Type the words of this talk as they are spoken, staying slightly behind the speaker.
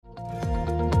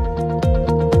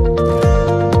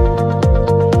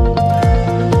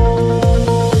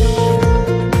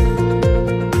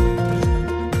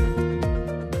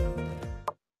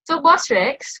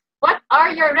Rex, what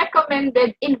are your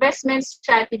recommended investment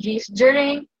strategies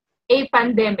during a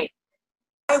pandemic?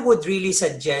 I would really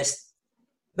suggest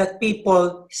that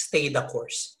people stay the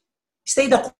course.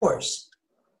 Stay the course.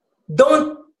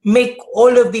 Don't make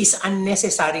all of these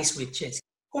unnecessary switches.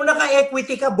 Kung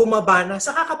naka-equity ka, bumaba na,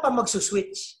 saka ka pa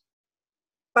magsuswitch.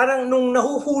 Parang nung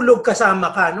nahuhulog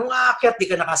kasama ka, nung aakyat,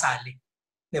 di ka nakasali.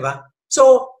 Diba?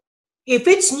 So, if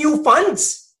it's new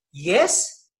funds,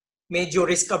 yes, medyo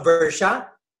risk-averse siya,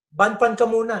 banpan ka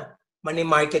muna, money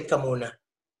market ka muna.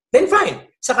 Then fine,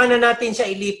 saka na natin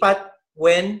siya ilipat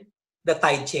when the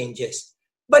tide changes.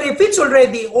 But if it's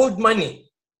already old money,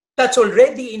 that's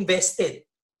already invested,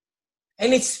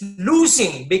 and it's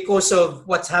losing because of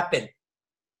what's happened,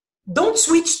 don't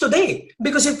switch today.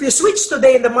 Because if you switch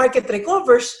today and the market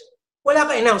recovers, wala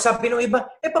ka now. Sabi ng iba,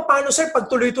 paano sir pag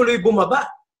tuloy-tuloy bumaba?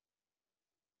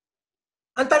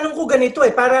 Ang tanong ko ganito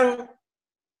parang,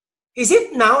 is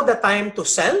it now the time to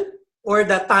sell or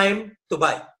the time to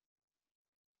buy?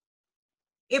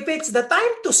 If it's the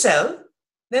time to sell,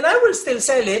 then I will still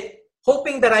sell it,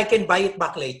 hoping that I can buy it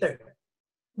back later.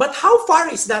 But how far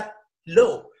is that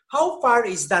low? How far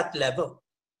is that level?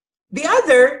 The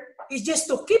other is just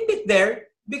to keep it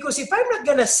there, because if I'm not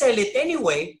gonna sell it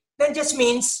anyway, then just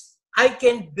means I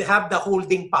can have the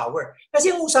holding power.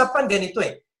 Kasi yung usapan ganito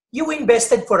you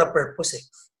invested for a purpose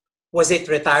Was it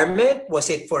retirement? Was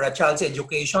it for a child's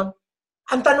education?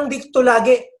 Ang tanong dito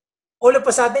lagi, all of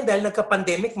a sudden, dahil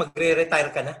nagka-pandemic,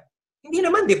 magre-retire ka na? Hindi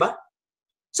naman, di ba?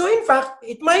 So in fact,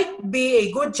 it might be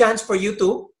a good chance for you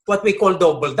to, what we call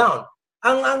double down.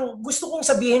 Ang gusto kong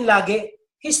sabihin lagi,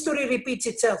 history repeats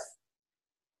itself.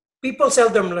 People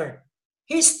seldom learn.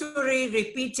 History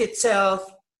repeats itself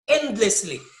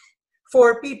endlessly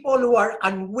for people who are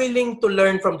unwilling to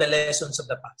learn from the lessons of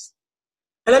the past.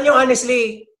 Alam nyo,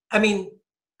 honestly, I've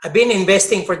been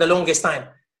investing for the longest time.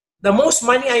 The most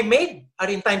money I made are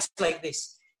in times like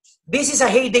this. This is a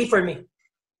heyday for me.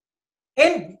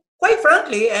 And quite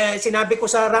frankly, sinabi ko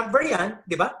sa Ramper yan,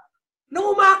 di ba?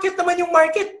 Nung umakit naman yung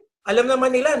market, alam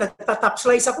naman nila, nagta-top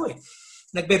slice ako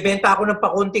Nagbebenta ako ng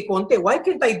pakunti-kunti. Why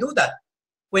can't I do that?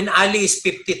 When Ali is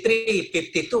 53,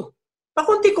 52.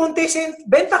 Pakunti-kunti,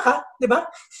 benta ka, di ba?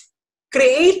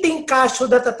 Creating cash so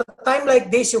that at a time like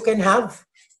this, you can have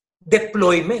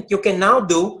deployment. You can now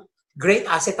do great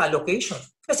asset allocation.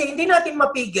 Kasi hindi natin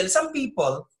mapigil. Some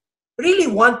people really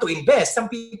want to invest.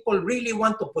 Some people really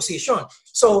want to position.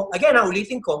 So, again,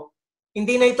 ulitin ko,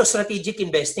 hindi na ito strategic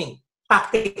investing.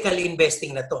 Tactical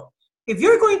investing na to. If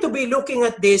you're going to be looking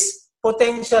at this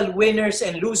potential winners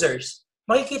and losers,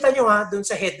 makikita nyo dun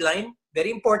sa headline,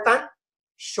 very important,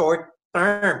 short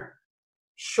term.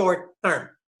 Short term.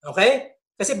 Okay?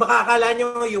 Kasi baka akala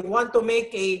nyo you want to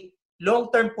make a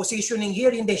long-term positioning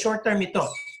here, hindi short term ito.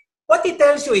 What it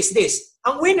tells you is this.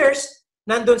 Ang winners,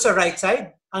 nandun sa right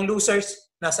side. Ang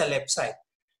losers, nasa left side.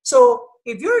 So,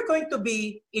 if you're going to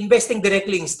be investing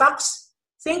directly in stocks,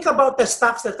 think about the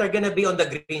stocks that are gonna be on the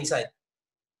green side.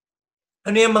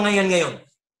 Ano yung mga yan ngayon?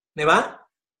 Di ba?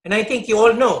 And I think you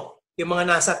all know, yung mga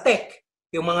nasa tech,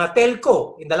 yung mga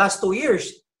telco, in the last 2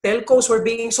 years, telcos were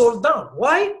being sold down.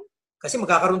 Why? Kasi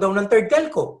magkakaroon daw ng third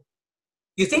telco.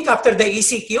 You think after the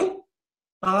ECQ,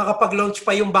 makakapag-launch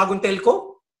pa yung bagong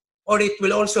telco? Or it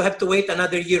will also have to wait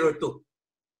another year or two?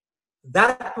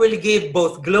 That will give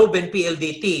both Globe and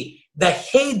PLDT the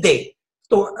heyday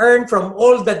to earn from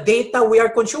all the data we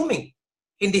are consuming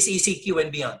in this ECQ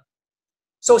and beyond.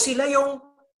 So sila yung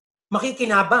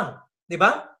makikinabang, di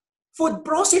ba? Food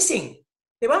processing,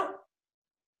 di ba?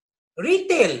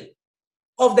 Retail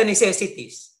of the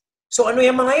necessities. So ano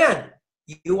yung mga yan?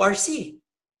 URC,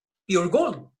 Pure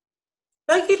Gold.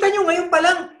 Nakikita nyo ngayon pa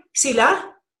lang sila,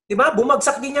 di ba?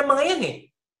 Bumagsak din yung mga yan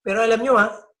Pero alam nyo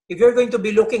if you're going to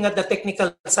be looking at the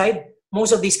technical side,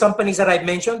 most of these companies that I've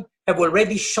mentioned have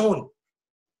already shown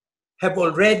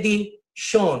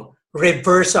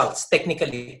reversals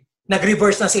technically.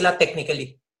 Nag-reverse na sila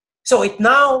technically. So it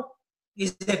now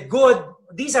is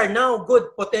these are now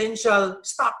good potential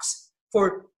stocks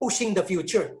for pushing the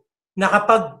future.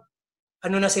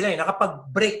 Nakapag-break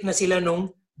na sila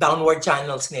nung downward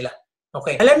channels nila.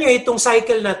 Okay. Alam nyo, itong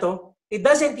cycle na to, it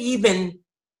doesn't even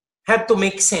have to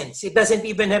make sense. It doesn't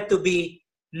even have to be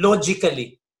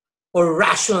logically or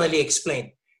rationally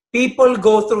explained. People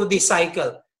go through this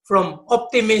cycle from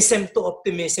optimism to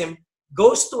optimism,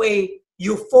 goes to a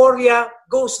euphoria,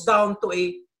 goes down to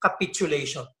a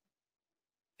capitulation.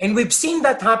 And we've seen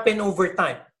that happen over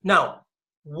time. Now,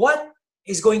 what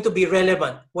is going to be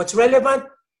relevant? What's relevant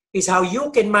is how you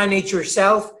can manage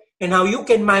yourself and how you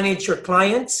can manage your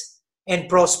clients and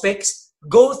prospects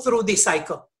go through this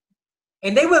cycle.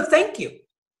 And they will thank you.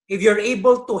 if you're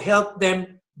able to help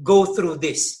them go through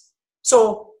this.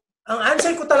 So, ang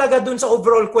answer ko talaga dun sa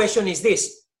overall question is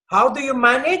this. How do you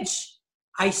manage?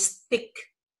 I stick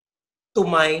to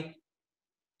my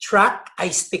track.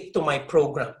 I stick to my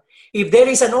program. If there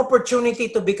is an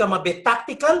opportunity to become a bit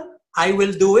tactical, I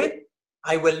will do it.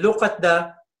 I will look at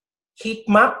the heat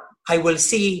map. I will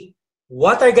see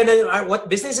what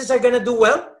businesses are gonna do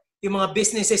well. Yung mga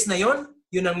businesses na yon,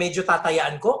 yun ang medyo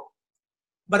tatayaan ko.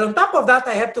 But on top of that,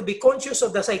 I have to be conscious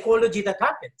of the psychology that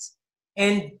happens.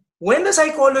 And when the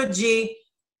psychology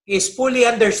is fully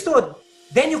understood,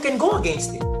 then you can go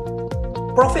against it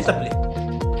profitably,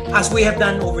 as we have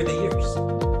done over the years.